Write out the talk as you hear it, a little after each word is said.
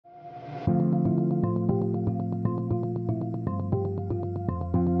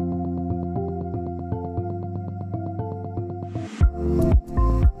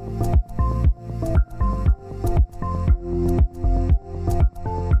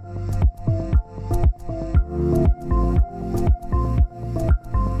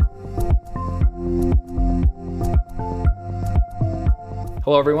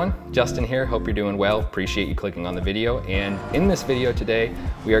Hello everyone, Justin here, hope you're doing well, appreciate you clicking on the video, and in this video today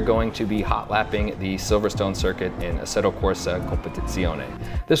we are going to be hot lapping the Silverstone Circuit in Assetto Corsa Competizione.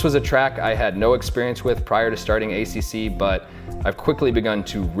 This was a track I had no experience with prior to starting ACC, but I've quickly begun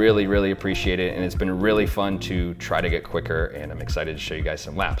to really appreciate it, and it's been really fun to try to get quicker, and I'm excited to show you guys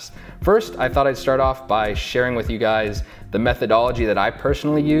some laps. First, I thought I'd start off by sharing with you guys the methodology that I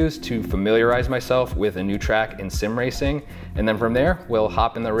personally use to familiarize myself with a new track in sim racing, and then from there we'll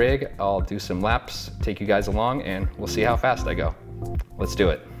hop in the rig, I'll do some laps, take you guys along, and we'll see how fast I go. Let's do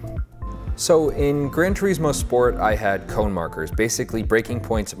it. So in Gran Turismo Sport, I had cone markers, basically braking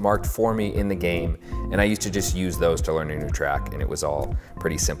points marked for me in the game, and I used to just use those to learn a new track, and it was all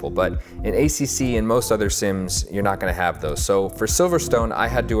pretty simple. But in ACC and most other sims, you're not gonna have those. So for Silverstone, I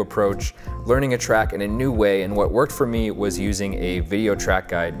had to approach learning a track in a new way, and what worked for me was using a video track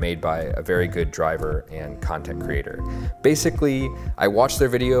guide made by a very good driver and content creator. Basically, I watched their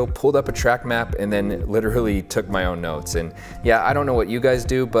video, pulled up a track map, and then literally took my own notes. And yeah, I don't know what you guys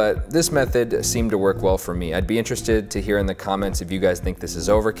do, but this method seemed to work well for me. I'd be interested to hear in the comments if you guys think this is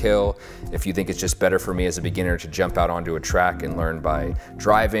overkill, if you think it's just better for me as a beginner to jump out onto a track and learn by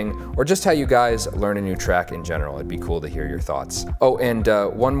driving, or just how you guys learn a new track in general. It'd be cool to hear your thoughts. Oh, and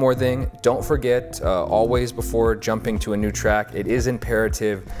one more thing, don't forget, always before jumping to a new track, it is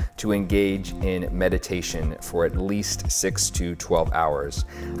imperative to engage in meditation for at least 6 to 12 hours.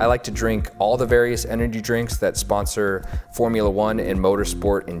 I like to drink all the various energy drinks that sponsor Formula One and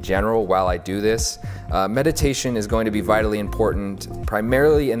motorsport in general while I do this. Meditation is going to be vitally important,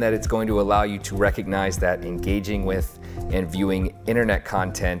 primarily in that it's going to allow you to recognize that engaging with and viewing internet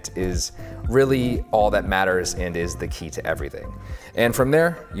content is really all that matters and is the key to everything. And from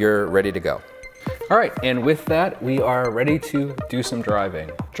there, you're ready to go. All right, and with that, we are ready to do some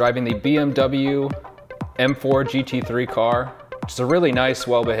driving. Driving the BMW M4 GT3 car, which is a really nice,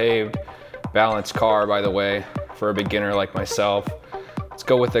 well-behaved, balanced car, by the way, for a beginner like myself. Let's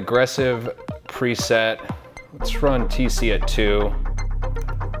go with aggressive preset. Let's run TC at 2.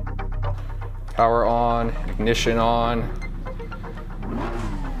 Power on, ignition on.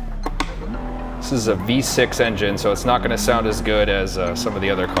 This is a V6 engine, so it's not gonna sound as good as some of the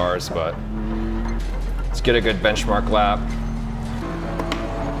other cars, but let's get a good benchmark lap.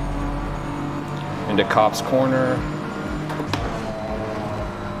 Into Copse Corner.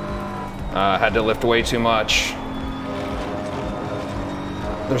 Had to lift way too much.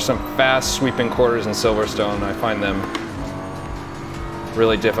 There's some fast sweeping corners in Silverstone. I find them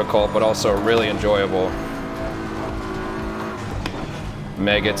really difficult, but also really enjoyable.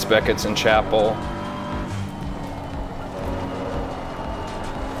 Maggots, Beckett's, and Chapel.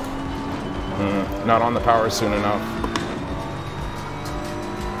 Not on the power soon enough.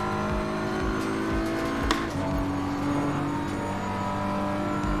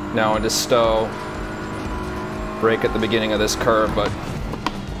 Now into Stowe. Brake at the beginning of this curve, but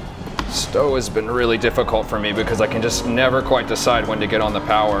Stowe has been really difficult for me because I can just never quite decide when to get on the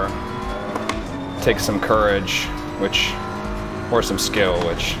power. Takes some courage, or some skill,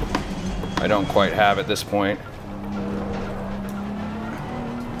 which I don't quite have at this point.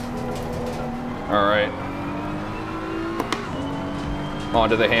 All right.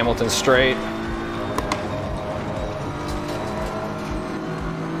 Onto the Hamilton straight.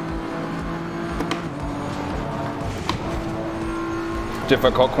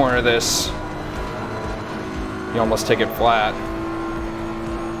 Difficult corner this. You almost take it flat.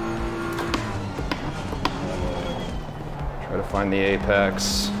 Try to find the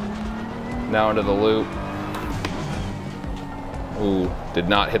apex. Now into the loop. Ooh, did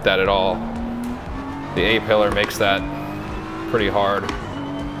not hit that at all. The A-pillar makes that pretty hard.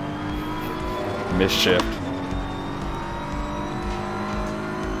 Misshift.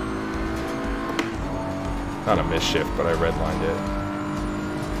 Not a misshift, but I redlined it.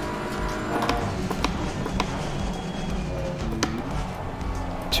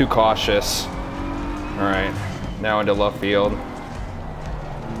 Too cautious. All right, now into left field.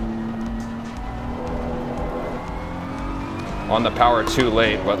 On the power too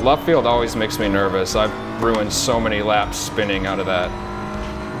late, but left field always makes me nervous. I've ruined so many laps spinning out of that.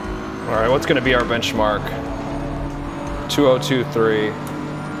 All right, what's gonna be our benchmark? 2023.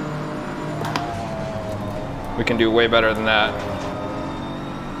 We can do way better than that.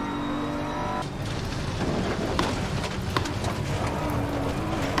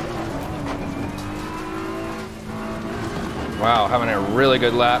 Wow, having a really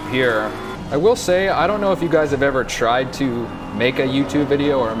good lap here. I will say, I don't know if you guys have ever tried to make a YouTube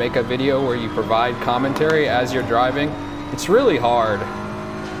video or make a video where you provide commentary as you're driving. It's really hard.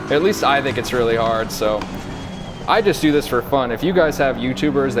 At least I think it's really hard, so I just do this for fun. If you guys have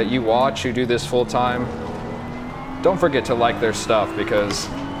YouTubers that you watch who do this full time, don't forget to like their stuff, because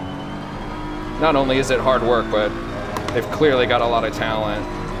not only is it hard work, but they've clearly got a lot of talent.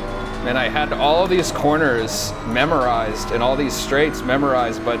 And I had all of these corners memorized and all these straights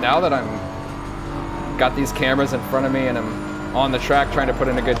memorized, but now that I'm got these cameras in front of me and I'm on the track trying to put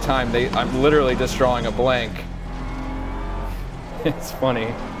in a good time, I'm literally just drawing a blank. It's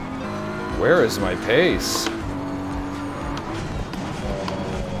funny. Where is my pace?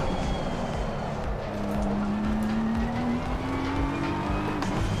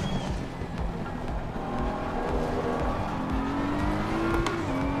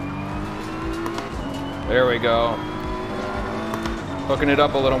 There we go. Hooking it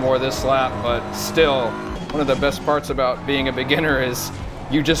up a little more this lap, but still, one of the best parts about being a beginner is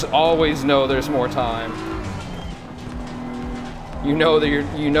you just always know there's more time. You know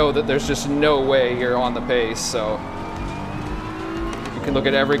that there's just no way you're on the pace, so you can look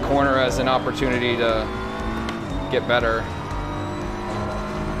at every corner as an opportunity to get better.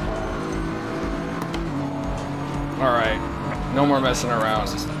 All right, no more messing around.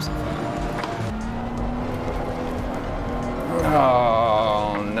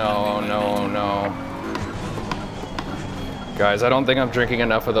 Oh, no. Guys, I don't think I'm drinking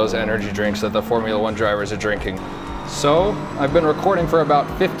enough of those energy drinks that the Formula One drivers are drinking. So, I've been recording for about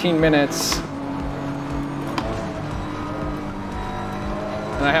 15 minutes.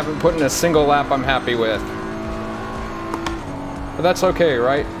 And I haven't put in a single lap I'm happy with. But that's okay,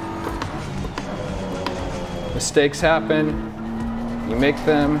 right? Mistakes happen, you make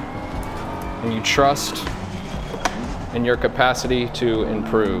them, and you trust in your capacity to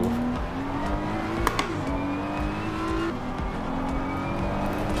improve.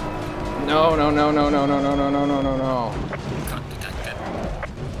 No. I'm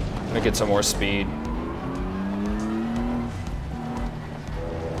gonna get some more speed.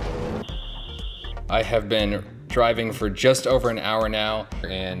 I have been driving for just over an hour now,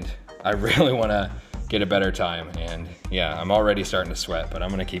 and I really wanna get a better time. And yeah, I'm already starting to sweat, but I'm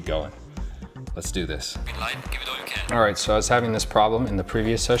gonna keep going. Let's do this. Give it all you can. All right, so I was having this problem in the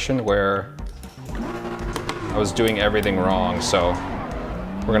previous session where I was doing everything wrong, so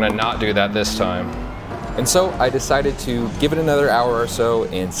we're gonna not do that this time. And so I decided to give it another hour or so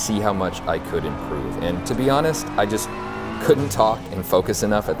and see how much I could improve. And to be honest, I just couldn't talk and focus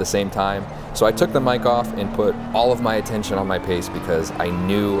enough at the same time. So I took the mic off and put all of my attention on my pace because I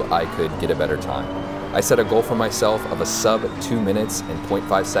knew I could get a better time. I set a goal for myself of a sub 2 minutes and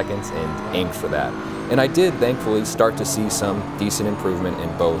 0.5 seconds and aimed for that. And I did thankfully start to see some decent improvement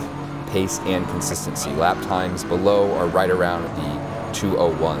in both pace and consistency. Lap times below or right around the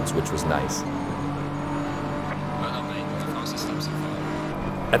 2:01s, which was nice.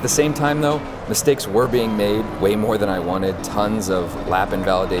 At the same time though, mistakes were being made, way more than I wanted, tons of lap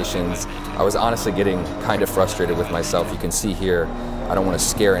invalidations. I was honestly getting kind of frustrated with myself. You can see here, I don't want to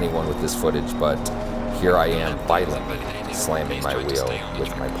scare anyone with this footage, but here I am violently slamming my wheel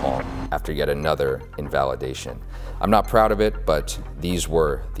with my palm after yet another invalidation. I'm not proud of it, but these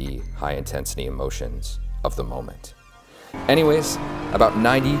were the high intensity emotions of the moment. Anyways, about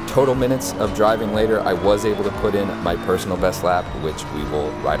 90 total minutes of driving later, I was able to put in my personal best lap, which we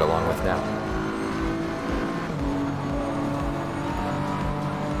will ride along with now.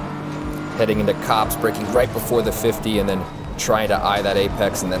 Heading into Cops, braking right before the 50 and then trying to eye that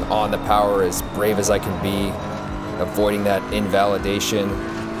apex and then on the power as brave as I can be, avoiding that invalidation.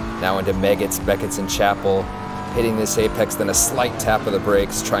 Now into Beckett's and Chapel, hitting this apex, then a slight tap of the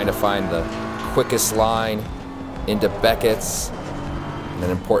brakes, trying to find the quickest line into Beckett's. And then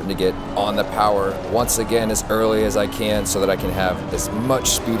important to get on the power once again as early as I can so that I can have as much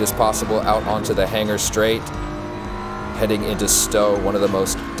speed as possible out onto the hanger straight. Heading into Stowe, one of the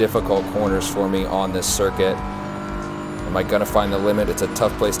most difficult corners for me on this circuit. Am I gonna find the limit? It's a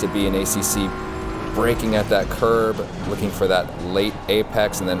tough place to be in ACC. Braking at that curb, looking for that late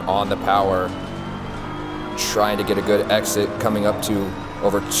apex and then on the power. Trying to get a good exit, coming up to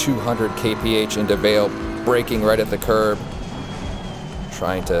over 200 kph into Vale, braking right at the curb.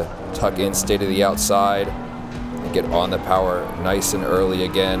 Trying to tuck in, stay to the outside, and get on the power nice and early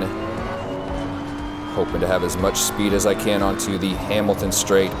again. Hoping to have as much speed as I can onto the Hamilton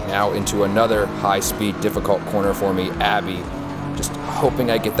straight. Now into another high-speed, difficult corner for me, Abbey. Just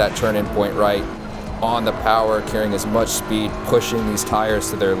hoping I get that turn-in point right. On the power, carrying as much speed, pushing these tires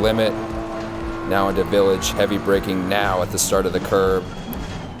to their limit. Now into Village, heavy braking now at the start of the curb.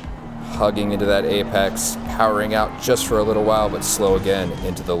 Hugging into that apex, powering out just for a little while, but slow again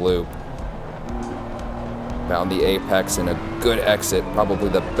into the loop. Found the apex and a good exit, probably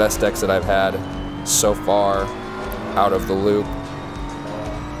the best exit I've had so far. out of the loop,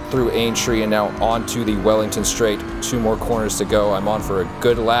 through Aintree, and now onto the Wellington Straight. 2 more corners to go. I'm on for a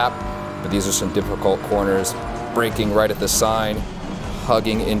good lap, but these are some difficult corners. Braking right at the sign,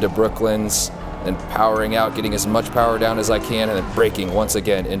 hugging into Brooklands, and powering out, getting as much power down as I can, and then braking once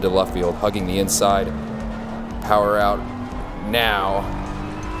again into Luffield, hugging the inside, power out now,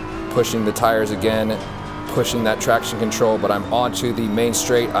 pushing the tires again, pushing that traction control, but I'm onto the main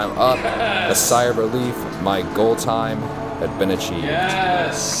straight. I'm up. Yes. A sigh of relief. My goal time had been achieved.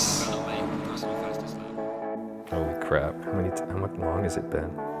 Yes! Holy crap. How much long has it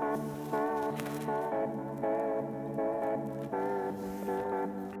been?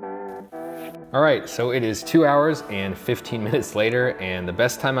 All right, so it is 2 hours and 15 minutes later, and the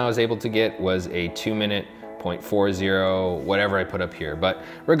best time I was able to get was a 2-minute 0.40, whatever I put up here. But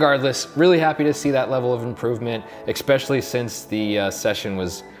regardless, really happy to see that level of improvement, especially since the session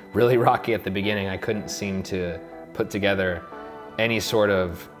was really rocky at the beginning. I couldn't seem to put together any sort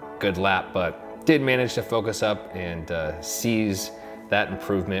of good lap, but did manage to focus up and seize that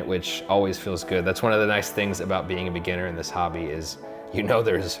improvement, which always feels good. That's one of the nice things about being a beginner in this hobby is, you know,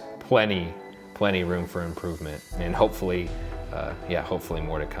 there's plenty room for improvement, and hopefully, hopefully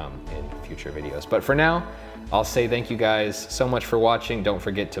more to come in future videos. But for now, I'll say thank you guys so much for watching. Don't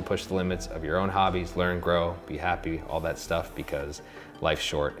forget to push the limits of your own hobbies, learn, grow, be happy, all that stuff, because life's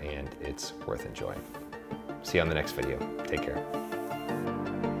short and it's worth enjoying. See you on the next video. Take care.